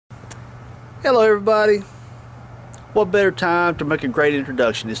Hello everybody. What better time to make a great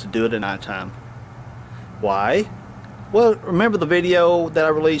introduction is to do it at nighttime. Why? Well, remember the video that I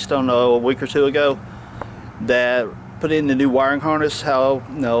released on a week or two ago that put in the new wiring harness, how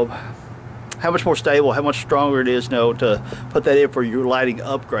much more stable, how much stronger it is to put that in for your lighting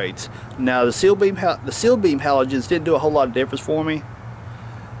upgrades. Now the seal beam halogens didn't do a whole lot of difference for me,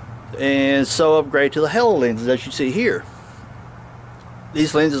 and so upgrade to the halo lenses as you see here.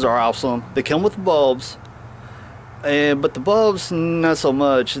 These lenses are awesome. They come with the bulbs, but the bulbs not so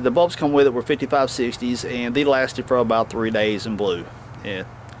much. The bulbs come with it were 5560s, and they lasted for about 3 days in blue. Yeah,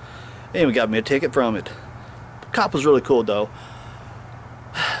 and we got me a ticket from it. The cop was really cool though,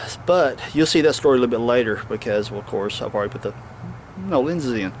 but you'll see that story a little bit later because, well, of course, I've already put the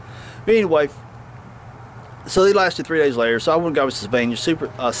lenses in. But anyway, so they lasted 3 days later. So I went and got me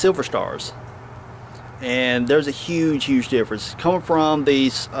some Silver Stars. And there's a huge difference coming from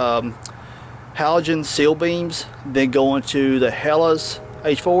these halogen seal beams, then going to the Hellas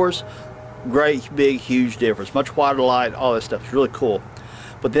H4s. Great big huge difference, much wider light, all that stuff is really cool.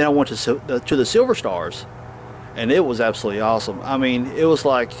 But then I went to the Silver Stars, and it was absolutely awesome. I mean, it was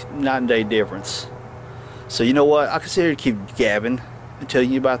like night and day difference. So you know what, I can sit here and keep gabbing and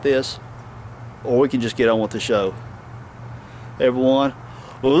telling you about this, or we can just get on with the show. Everyone,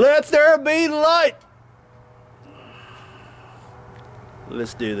 let there be light.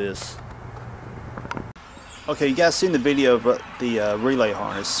 Let's do this. Okay, you guys seen the video of the relay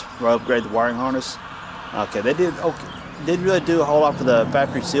harness, where I upgraded the wiring harness. Okay, they didn't really do a whole lot for the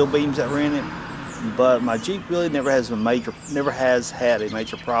factory seal beams that were in it, but my Jeep really never has had a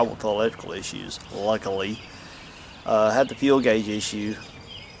major problem with electrical issues. Luckily, had the fuel gauge issue,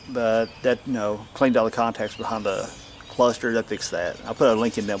 but that cleaned all the contacts behind the cluster. That fixed that. I'll put a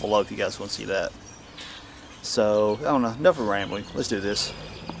link in down below if you guys want to see that. So, I don't know, enough of rambling. Let's do this.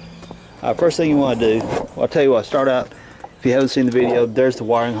 First thing you want to do, well, I'll tell you what, start out, if you haven't seen the video, there's the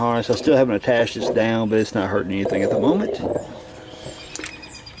wiring harness. I still haven't attached this down, but it's not hurting anything at the moment.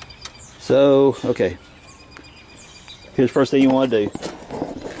 So, okay. Here's the first thing you want to do.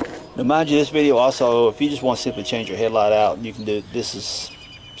 Now, mind you, this video also, if you just want to simply change your headlight out, you can do, this is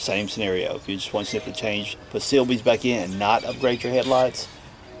same scenario. If you just want to simply put seal beams back in and not upgrade your headlights,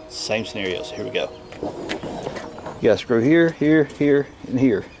 same scenario. So here we go. You got a screw here, here, here, and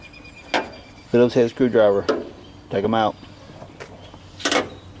here. Phillips head screwdriver. Take them out.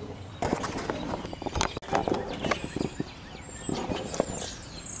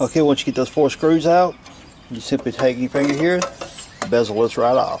 Okay, once you get those 4 screws out, you simply take your finger here, the bezel lifts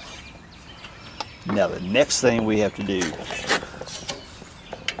right off. Now the next thing we have to do,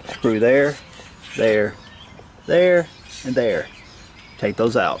 screw there, there, there, and there. Take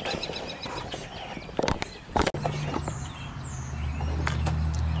those out.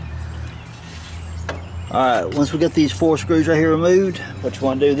 Alright, once we get these 4 screws right here removed, what you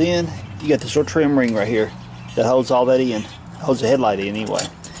want to do then, you got this little trim ring right here that holds all that in, holds the headlight in anyway.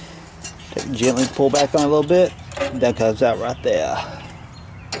 Gently pull back on it a little bit, that comes out right there.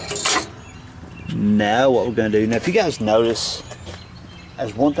 Now what we're going to do, now if you guys notice,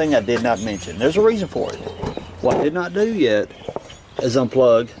 there's one thing I did not mention. There's a reason for it. What I did not do yet is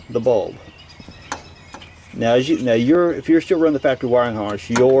unplug the bulb. Now, if you're still running the factory wiring harness,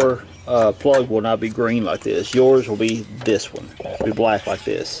 your plug will not be green like this. Yours will be this one. It'll be black like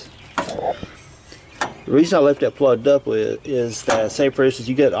this. The reason I left that plugged up with is that, say for instance,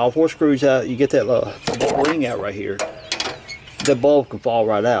 you get all 4 screws out, you get that ring out right here, the bulb can fall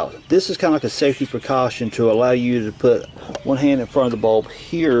right out. This is kind of like a safety precaution to allow you to put one hand in front of the bulb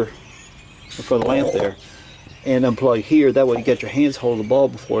here, in front of the lamp there, and unplug here. That way you get your hands hold the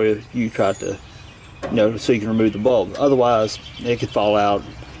bulb before you try to, so you can remove the bulb. Otherwise, it could fall out.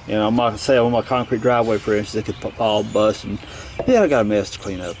 On my concrete driveway, for instance, it could fall, bust, and I got a mess to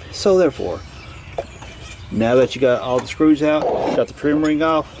clean up. So therefore, now that you got all the screws out, got the trim ring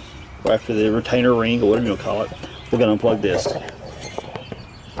off, or after the retainer ring, or whatever you call it, we're going to unplug this.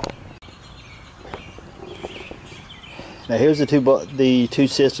 Now here's the two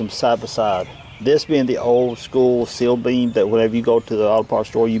systems side by side. This being the old school seal beam that whenever you go to the auto parts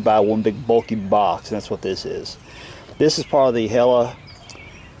store, you buy one big bulky box, and that's what this is. This is part of the Hella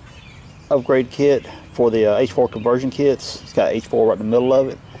upgrade kit for the H4 conversion kits. It's got H4 right in the middle of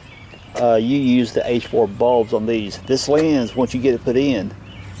it. You use the H4 bulbs on these. This lens, once you get it put in,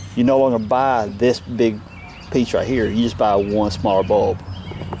 you no longer buy this big piece right here. You just buy one smaller bulb.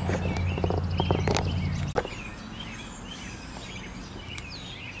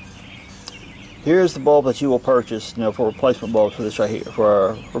 Here's the bulb that you will purchase, for replacement bulbs for this right here,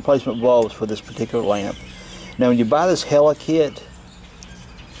 for replacement bulbs for this particular lamp. Now when you buy this Hella kit,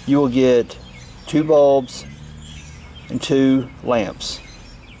 you will get 2 bulbs and 2 lamps.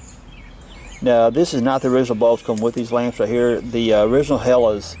 Now this is not the original bulbs come with these lamps right here. The original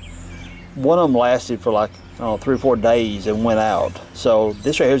Hellas, one of them lasted for like, I don't know, 3 or 4 days and went out. So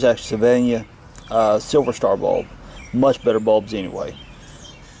this right here is actually Sylvania Silver Star bulb. Much better bulbs anyway.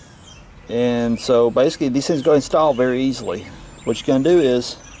 And so basically these things go install very easily. What you're going to do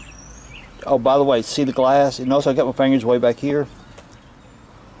is, oh by the way, see the glass? And notice I got my fingers way back here.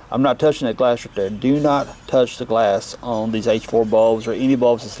 I'm not touching that glass right there. Do not touch the glass on these H4 bulbs or any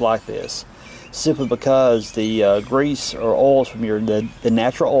bulbs that's like this. Simply because the grease or oils from the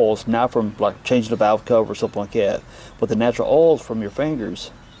natural oils, not from like changing the valve cover or something like that, but the natural oils from your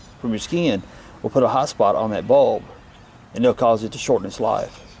fingers, from your skin, will put a hot spot on that bulb and they'll cause it to shorten its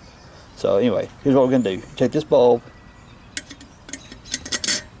life. So anyway, here's what we're going to do. Take this bulb,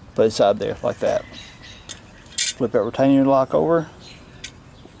 put it inside there like that. Flip that retaining lock over.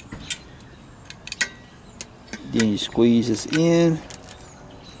 Then you squeeze this in,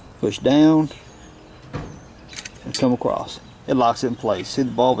 push down, and come across. It locks it in place. See,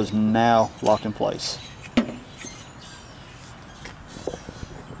 the bulb is now locked in place.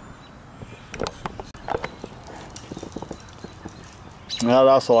 And I'd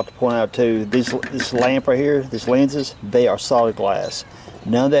also like to point out too, this lamp right here, these lenses, they are solid glass.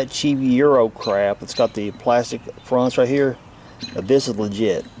 None of that cheap Euro crap. It's got the plastic fronts right here. Now, this is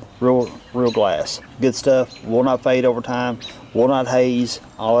legit, real glass. Good stuff. Will not fade over time. Will not haze.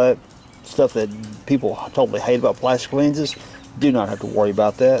 All that stuff that people totally hate about plastic lenses. Do not have to worry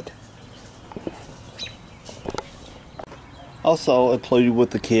about that. Also included with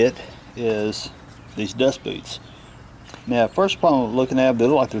the kit is these dust boots. Now, first problem looking at them, they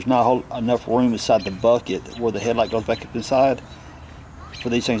look like there's not enough room inside the bucket where the headlight goes back up inside for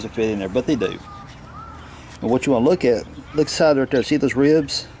these things to fit in there, but they do. And what you want to look at, look inside right there. See those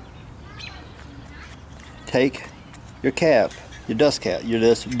ribs? Take your cap, your dust cap, your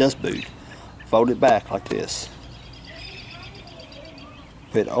dust boot, fold it back like this.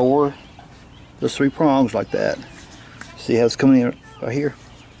 Put it over those 3 prongs like that. See how it's coming in right here?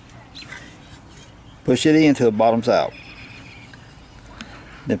 Push it in until it bottoms out.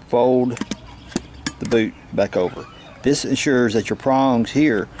 Then fold the boot back over. This ensures that your prongs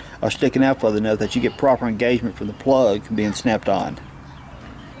here are sticking out further enough that you get proper engagement from the plug being snapped on.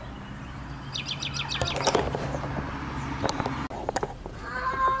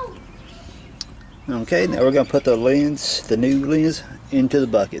 Okay, now we're going to put the lens, the new lens, into the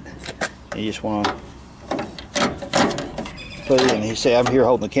bucket. And you just want to put it in. You say I'm here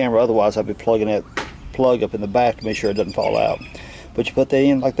holding the camera, otherwise I'll be plugging that plug up in the back to make sure it doesn't fall out. But you put that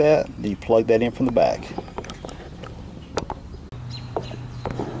in like that, then you plug that in from the back.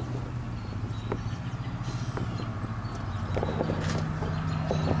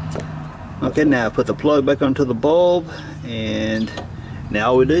 Okay, now put the plug back onto the bulb, and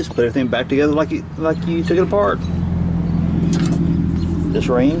now all we do is put everything back together like you took it apart. This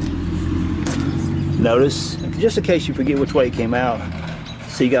ring, notice, just in case you forget which way it came out,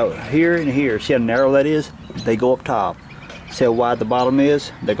 so you got here and here. See how narrow that is? They go up top. See how wide the bottom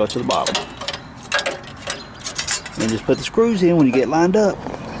is? They go to the bottom. And just put the screws in when you get lined up.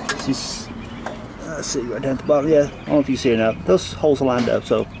 Just, see right down at the bottom. Yeah, I don't know if you see it now. Those holes are lined up,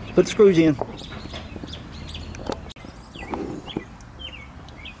 so put the screws in.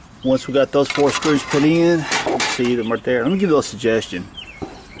 Once we got those 4 screws put in, see them right there. Let me give you a suggestion.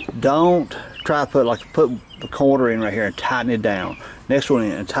 Don't try to put the quarter in right here and tighten it down. Next one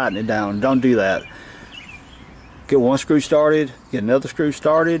in and tighten it down. Don't do that. Get one screw started, get another screw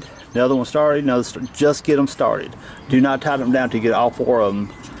started, another one started, just get them started. Do not tighten them down to get all 4 of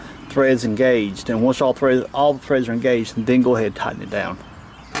them threads engaged. And once all the threads are engaged, then go ahead and tighten it down.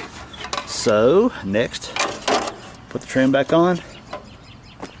 So next, put the trim back on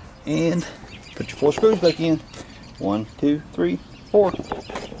and put your 4 screws back in. 1, 2, 3, 4.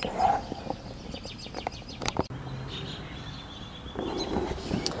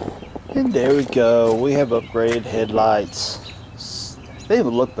 And there we go. We have upgraded headlights. They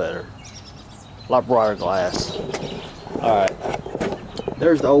even look better. A lot brighter glass. Alright.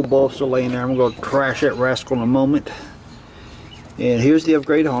 There's the old bulb still laying there. I'm going to trash that rascal in a moment. And here's the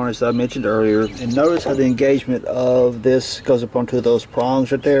upgraded harness that I mentioned earlier. And notice how the engagement of this goes up onto those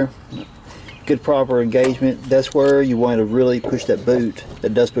prongs right there. Good proper engagement. That's where you want to really push that boot,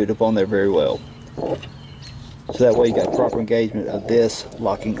 that dust boot, up on there very well. So that way you got proper engagement of this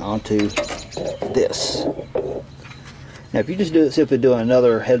locking onto this. Now if you just simply doing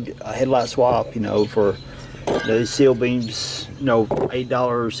another headlight swap, you know, for these seal beams, you know,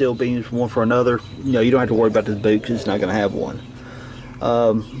 $8 seal beams, one for another, you know, you don't have to worry about this boot because it's not going to have one.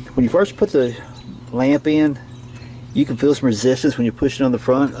 When you first put the lamp in, you can feel some resistance when you push it on the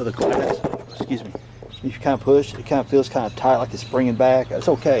front of the glass. Excuse me. If you kind of push, it kind of feels kind of tight, like it's springing back. That's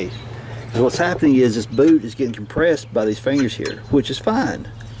okay. Because what's happening is this boot is getting compressed by these fingers here, which is fine,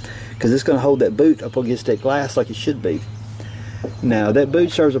 because it's going to hold that boot up against that glass like it should be. Now, that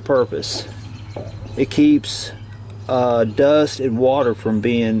boot serves a purpose. It keeps dust and water from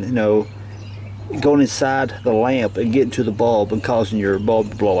being, you know, going inside the lamp and getting to the bulb and causing your bulb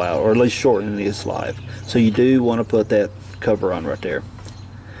to blow out, or at least shortening its life. So you do want to put that cover on right there.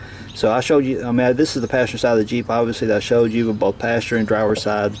 So I showed you, I mean, this is the passenger side of the Jeep, obviously, that I showed you, but both passenger and driver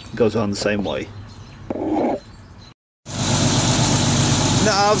side goes on the same way.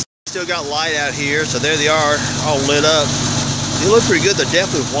 Now, I've still got light out here, so there they are, all lit up. They look pretty good. They're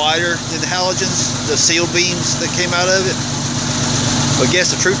definitely wider than the halogens, the sealed beams that came out of it. But I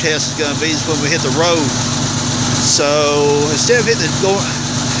guess the true test is going to be when we hit the road. So instead of hitting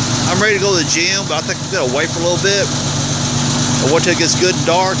I'm ready to go to the gym, but I think I'm going to wait for a little bit. I'll wait till it gets good and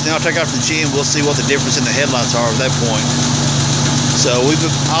dark, then I'll take out to the gym. We'll see what the difference in the headlights are at that point. So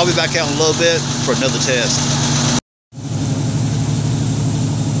I'll be back out in a little bit for another test.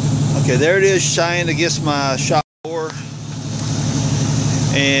 Okay, there it is, shining against my shop door.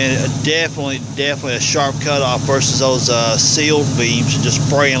 And definitely a sharp cutoff versus those sealed beams and just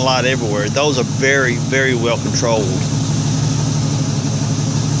spraying light everywhere. Those are very, very well controlled.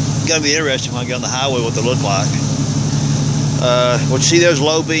 It's gonna be interesting when I get on the highway what they look like. What you see there's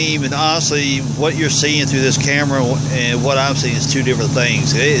low beam, and honestly, what you're seeing through this camera and what I'm seeing is two different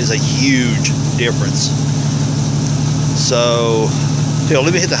things. It is a huge difference. So,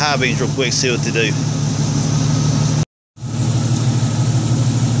 let me hit the high beams real quick, see what they do.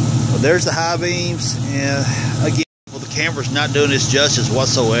 There's the high beams, and again, well, the camera's not doing this justice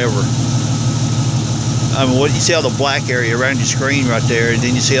whatsoever. I mean, what you see all the black area around your screen right there, and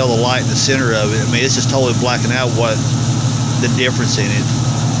then you see all the light in the center of it. I mean, it's just totally blacking out what the difference in it.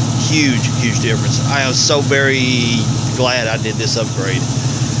 Huge, huge difference. I am so very glad I did this upgrade.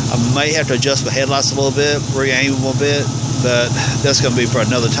 I may have to adjust my headlights a little bit, re-aim them a bit, but that's going to be for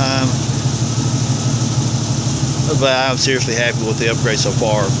another time. But I'm seriously happy with the upgrade so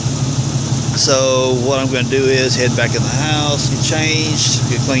far. So what I'm going to do is head back in the house, get changed,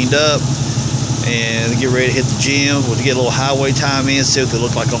 get cleaned up, and get ready to hit the gym. We'll get a little highway time in, see what they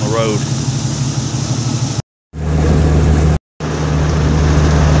look like on the road.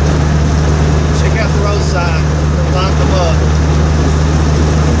 Check out the road sign. Lock them up.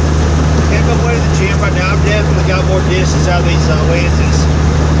 Can't go away to the gym right now. I've definitely got more distance out of these lenses.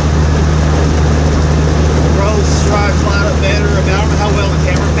 The road stripes line up better. I mean, I don't know how well the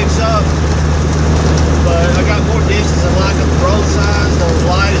camera picks up, but I got more distance and line up the road signs. The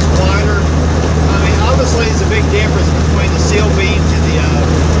light is wider. I mean, obviously, it's a big difference between the seal beams and the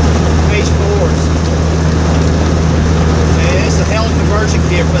H4s. And it's a hell of a conversion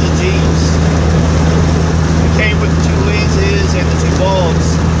kit for the Jeeps. It came with the two lenses and the two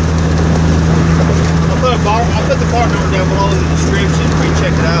bulbs. I'll put the part number down below in the description for you to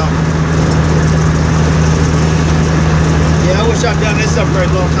check it out. Yeah, I wish I'd done this upgrade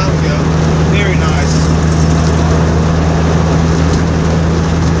a long time ago. Very nice.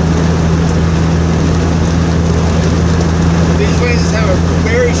 These lenses have a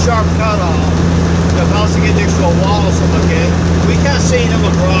very sharp cutoff. If I was to get next to a wall or something like that, we kind of seen in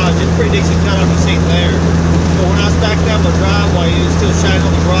the garage. It's a pretty decent cutoff you see there. But when I was back down the driveway, it was still shining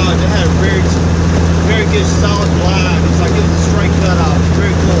on the garage. It had a very good solid line. It's like it was a straight cutoff. It's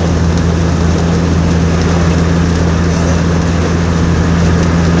very cool.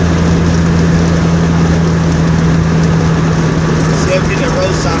 That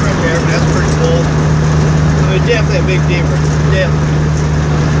road sign right there, but that's pretty cool. I mean, definitely a big difference. Definitely.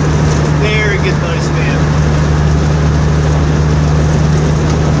 Very good money spent.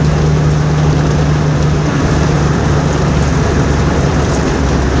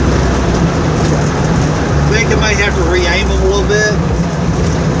 I think I may have to re-aim them a little bit,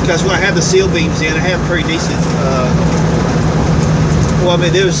 because when I had the seal beams in, I had pretty decent. Well, I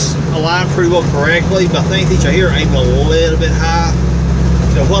mean, it was aligned pretty well correctly, but I think these right here are aimed a little bit high.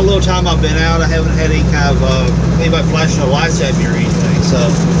 So what little time I've been out, I haven't had any kind of anybody flashing the lights at me or anything. So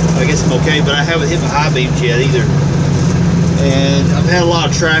I guess I'm okay, but I haven't hit my high beams yet either. And I've had a lot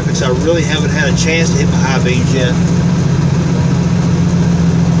of traffic, so I really haven't had a chance to hit my high beams yet.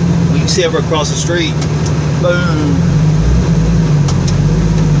 You can see over across the street. Boom.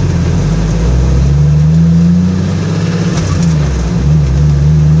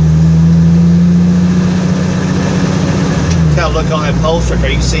 Look on that poster here,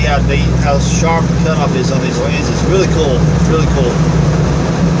 you can see how sharp the cutoff is on these lenses. Really cool, really cool.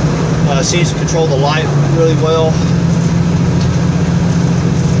 seems to control the light really well.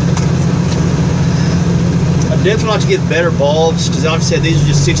 I definitely like to get better bulbs because, like I said, these are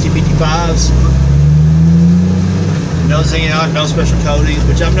just 6055s. No xenon, no special coatings,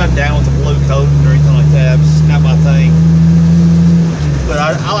 which I'm not down with the blue coating or anything like that. It's not my thing. But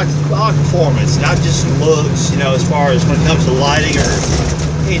I like performance, not just looks, you know, as far as when it comes to lighting or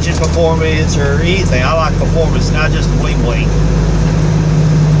engine performance or anything. I like performance, not just bling bling.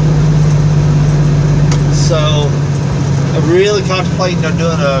 So I'm really contemplating on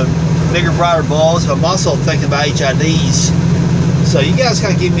doing a bigger, brighter bulbs, but I'm also thinking about HIDs. So you guys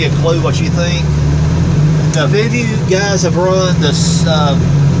kind of give me a clue what you think. Now, if any of you guys have run this,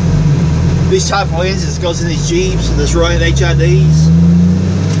 these type of lenses that goes in these Jeeps and that's running HIDs,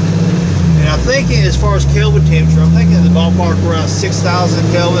 and I'm thinking as far as Kelvin temperature, I'm thinking in the ballpark around 6,000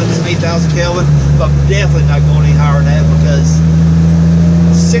 Kelvin, 8,000 Kelvin, but I'm definitely not going any higher than that because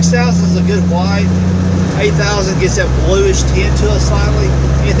 6,000 is a good white, 8,000 gets that bluish tint to it slightly.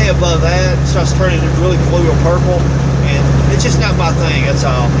 Anything above that starts turning really blue or purple, and it's just not my thing, that's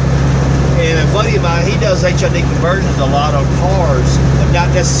all. And a buddy of mine, he does HID conversions a lot on cars, but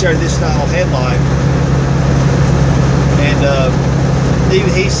not necessarily this style headlight. And even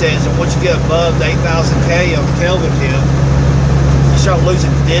he says that once you get above the 8,000 K of Kelvin temp, you start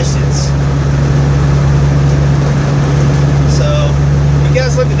losing distance. So, you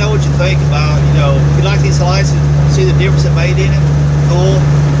guys let me know what you think about, you know, if you like these lights and see the difference it made in it, cool.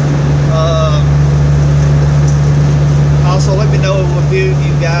 Also, let me know if you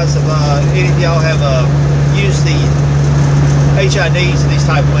guys have, any of y'all have used the HIDs in these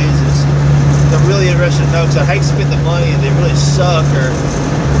type of lenses. I'm really interested to know because I hate to spend the money and they really suck, or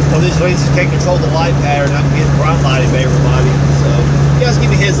these lenses can't control the light pattern. I'm getting bright lighting by everybody. So, you guys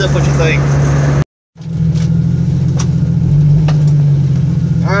give me a heads up what you think.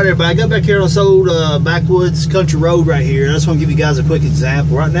 Alright, everybody, I got back here on this old backwoods country road right here. I just want to give you guys a quick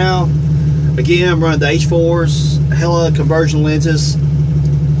example. Right now, again, I'm running the H4s, Hella conversion lenses,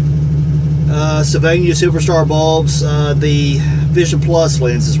 Sylvania Superstar bulbs, the Vision Plus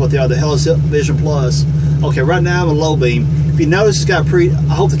lenses, what they are, the Hella Vision Plus. Okay, right now I'm a low beam. If you notice, it's got I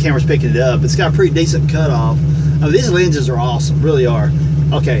hope the camera's picking it up, it's got a pretty decent cutoff. I mean, these lenses are awesome, really are.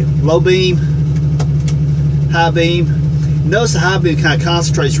 Okay, low beam, high beam. Notice the high beam kind of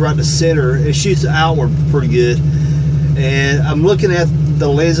concentrates right in the center. It shoots outward pretty good. And I'm looking at the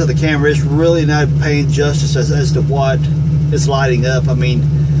lens of the camera. It's really not paying justice as to what it's lighting up. I mean,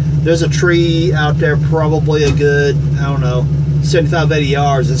 there's a tree out there probably a good, I don't know, 75, 80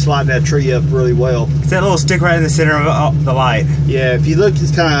 yards. It's lighting that tree up really well. It's that little stick right in the center of the light. Yeah, if you look,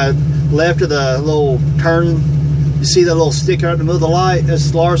 it's kind of left of the little turn. You see that little stick right in the middle of the light,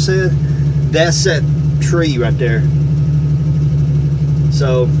 as Lars said? That's that tree right there.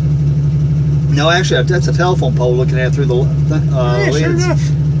 So, no, actually, that's a telephone pole looking at through the lens. Sure enough.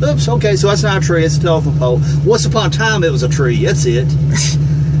 Oops, okay, so that's not a tree, it's a telephone pole. Once upon a time, it was a tree, that's it.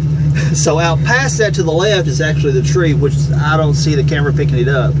 So out past that to the left is actually the tree, which I don't see the camera picking it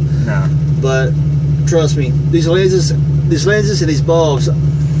up. No. But, trust me, these lenses and these bulbs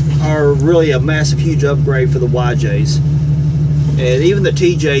are really a massive, huge upgrade for the YJs. And even the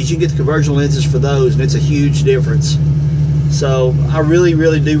TJs, you can get the conversion lenses for those, and it's a huge difference. So I really,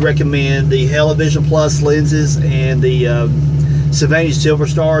 really do recommend the Hella Vision Plus lenses and the Sylvania Silver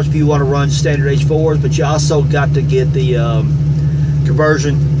Stars if you want to run standard H4s, but you also got to get the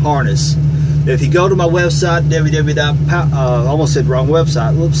conversion harness. If you go to my website, I almost said the wrong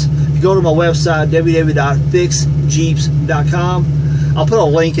website, whoops. If you go to my website, www.fixjeeps.com, I'll put a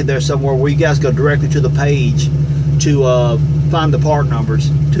link in there somewhere where you guys go directly to the page to find the part numbers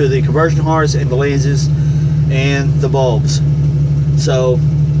to the conversion harness and the lenses and the bulbs. So,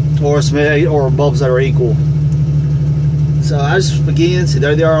 or bulbs that are equal. So I just, again, see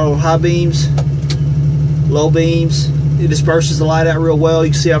there they are on high beams, low beams. It disperses the light out real well.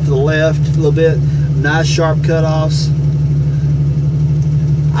 You can see off to the left a little bit. Nice sharp cutoffs.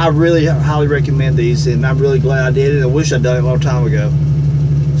 I really highly recommend these, and I'm really glad I did it. I wish I'd done it a long time ago.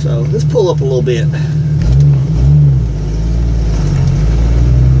 So let's pull up a little bit.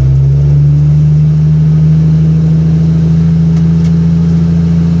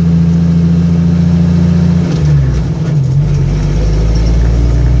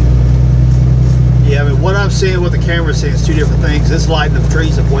 Seeing what the camera's seeing is two different things. It's lighting the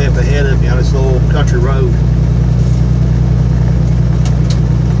trees up way up ahead of me on this little country road.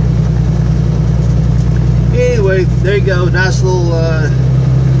 Anyway, there you go. Nice little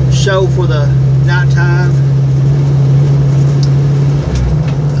show for the nighttime.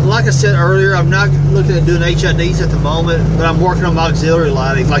 like I said earlier, I'm not looking at doing HIDs at the moment, but I'm working on my auxiliary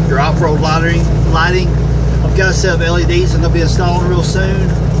lighting, like your off-road lighting. I've got a set of LEDs I'm going to be installing real soon.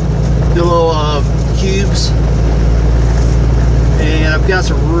 Do little cubes. And I've got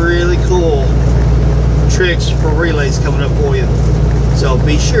some really cool tricks for relays coming up for you. So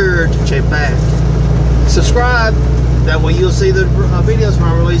be sure to check back. Subscribe. That way you'll see the videos when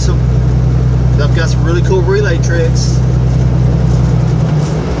I release them. I've got some really cool relay tricks.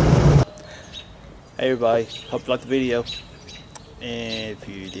 Hey everybody, hope you liked the video. And if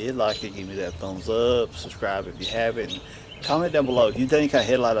you did like it, give me that thumbs up. Subscribe if you haven't. Comment down below if you think any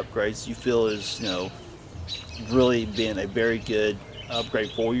headlight upgrades you feel is, you know, really been a very good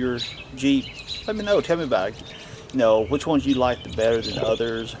upgrade for your Jeep. Let me know. Tell me about it. You know, which ones you like the better than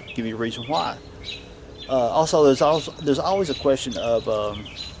others. Give me a reason why. Also, there's always a question of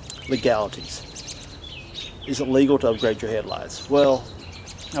legalities. Is it legal to upgrade your headlights? Well,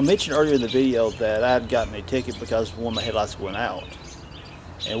 I mentioned earlier in the video that I had gotten a ticket because one of my headlights went out.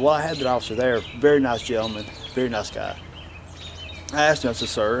 And while I had that officer there, very nice gentleman, very nice guy, I asked him, I said,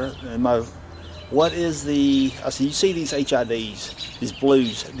 sir, what is the, I said, you see these HIDs, these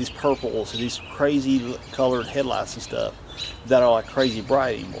blues, these purples, these crazy colored headlights and stuff that are like crazy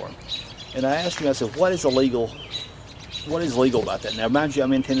bright anymore. And I asked him, I said, what is illegal about that? Now, mind you,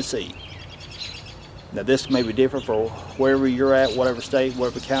 I'm in Tennessee. Now, this may be different for wherever you're at, whatever state,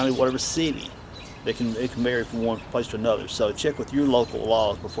 whatever county, whatever city. It can vary from one place to another. So check with your local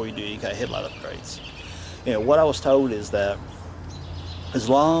laws before you do any kind of headlight upgrades. You know, what I was told is that as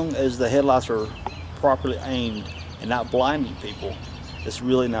long as the headlights are properly aimed and not blinding people, it's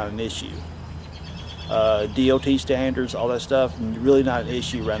really not an issue. DOT standards, all that stuff, really not an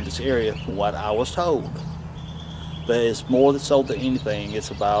issue around this area from what I was told. But it's more so than anything,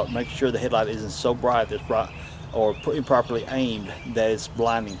 it's about making sure the headlight isn't so bright that's bright or improperly aimed that it's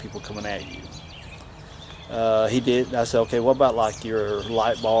blinding people coming at you. He did. I said, okay, what about like your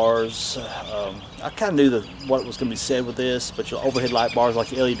light bars? I kind of knew what was going to be said with this, but your overhead light bars,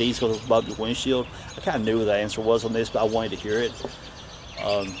 like your LEDs go above your windshield, I kind of knew what the answer was on this, but I wanted to hear it.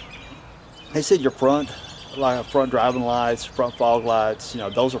 He said your front driving lights, front fog lights, you know,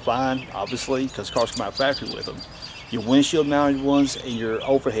 those are fine, obviously, because cars come out factory with them. Your windshield mounted ones and your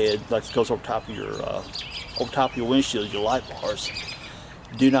overhead, like it goes over top of your windshield, your light bars,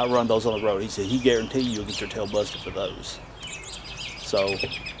 do not run those on the road. He said he guaranteed you'll get your tail busted for those. So, you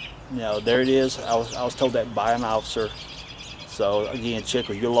know, there it is. I was told that by an officer. So again, check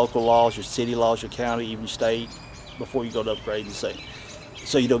with your local laws, your city laws, your county, even state, before you go to upgrade and say,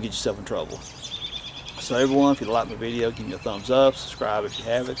 so you don't get yourself in trouble. So everyone, if you like my video, give me a thumbs up, subscribe if you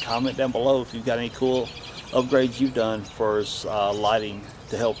haven't, comment down below if you've got any cool upgrades you've done for lighting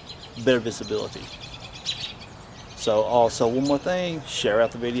to help better visibility. So also one more thing, share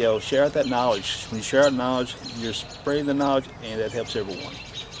out the video, share out that knowledge. When you share out knowledge, you're spreading the knowledge and that helps everyone.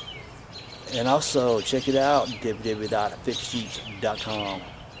 And also check it out, www.fixjeeps.com.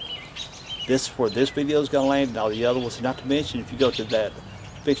 This is where this video is going to land and all the other ones. Not to mention, if you go to that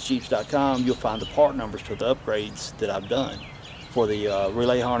fixjeeps.com, you'll find the part numbers for the upgrades that I've done for the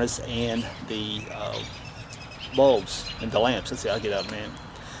relay harness and the bulbs and the lamps. Let's see, I'll get out, man.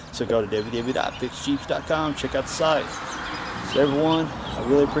 So go to www.fixjeeps.com, check out the site. So everyone, I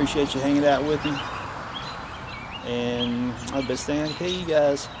really appreciate you hanging out with me. And the best thing I can tell you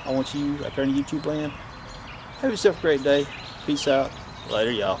guys, I want you out there in YouTube land, have yourself a great day. Peace out.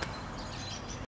 Later, y'all.